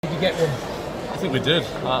get one? I think we did.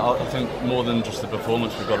 I think more than just the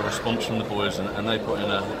performance, we got a response from the boys, and they put in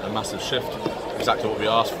a massive shift. Exactly what we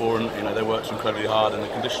asked for, and they worked incredibly hard, and the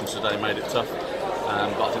conditions today made it tough.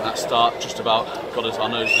 But I think that start just about got us our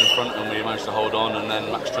noses in front, and we managed to hold on, and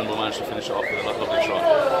then Max Trimble managed to finish it off with a lovely try.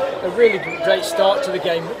 A really great start to the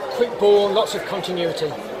game. Quick ball, lots of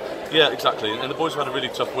continuity. Yeah, exactly. And the boys have had a really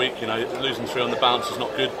tough week. Losing 3 on the bounce is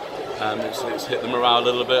not good. It's hit the morale a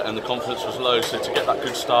little bit, and the confidence was low. So to get that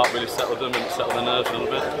good start really settled them and settled their nerves a little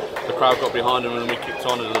bit. The crowd got behind them, and we kicked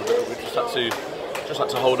on a little bit. We just had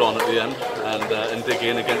to hold on at the end and dig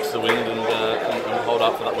in against the wind and hold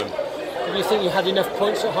out for that win. Do you think you had enough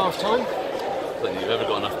points at half time? I don't think you've ever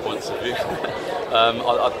got enough points, have you?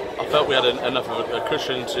 I felt we had enough of a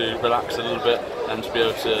cushion to relax a little bit and to be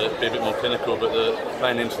able to be a bit more clinical, but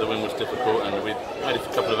playing into the wind was difficult, and we made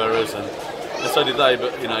a couple of errors, and so did they,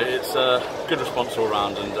 but it's a good response all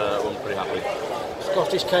round, and I'm pretty happy.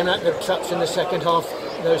 Scottish came out the traps in the second half,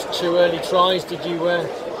 those 2 early tries.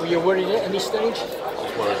 Were you worried at any stage? I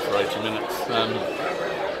was worried for 80 minutes.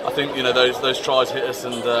 I think those tries hit us,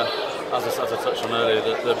 and as I touched on earlier,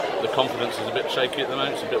 the confidence is a bit shaky at the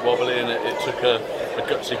moment. It's a bit wobbly, and it took a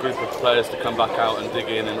gutsy group of players to come back out and dig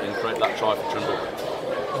in and create that try for Trimble.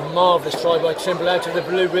 A marvellous try by Trimble out of the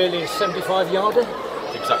blue, really, 75-yarder.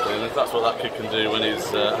 Exactly, and if that's what that kid can do when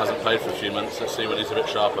he's hasn't played for a few months, let's see when he's a bit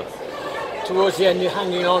sharper. Towards the end, you're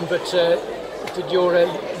hanging on, but did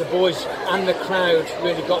the boys and the crowd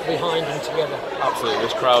really got behind them together? Absolutely,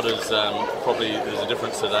 this crowd is there's a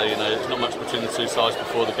difference today. There's not much between the two sides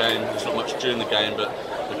before the game. There's not much during the game, but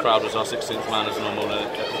the crowd was our 16th man as normal, and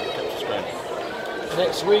it kept us going.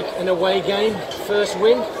 Next week, an away game, first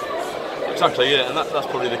win. Exactly, yeah, and that's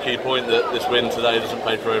probably the key point, that this win today doesn't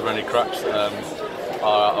paper over any cracks.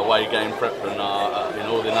 Our away game prep and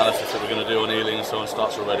all the analysis that we're going to do on Ealing and so on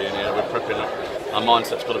starts already, and we're prepping up. Our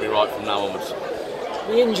mindset's got to be right from now onwards.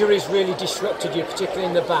 The injuries really disrupted you, particularly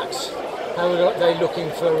in the backs. How are they looking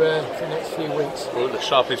for the next few weeks? Well,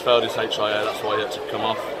 Sharpie's failed his HIA, that's why he had to come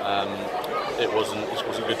off. It wasn't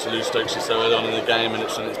good to lose Stokesy so early on in the game, and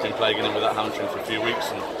it's something that's been plaguing him with that hamstring for a few weeks.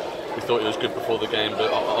 And we thought it was good before the game,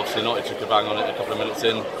 but obviously not. He took a bang on it a couple of minutes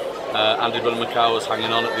in. Andy Bullen-McCall was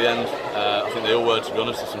hanging on at the end. I think they all were, to be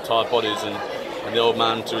honest. There's some tired bodies, and the old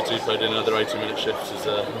man Tuatupo doing another 80-minute shifts is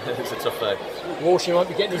it's a tough day. Walshy might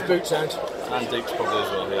be getting his boots out. And Deeks probably as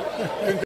well, yeah.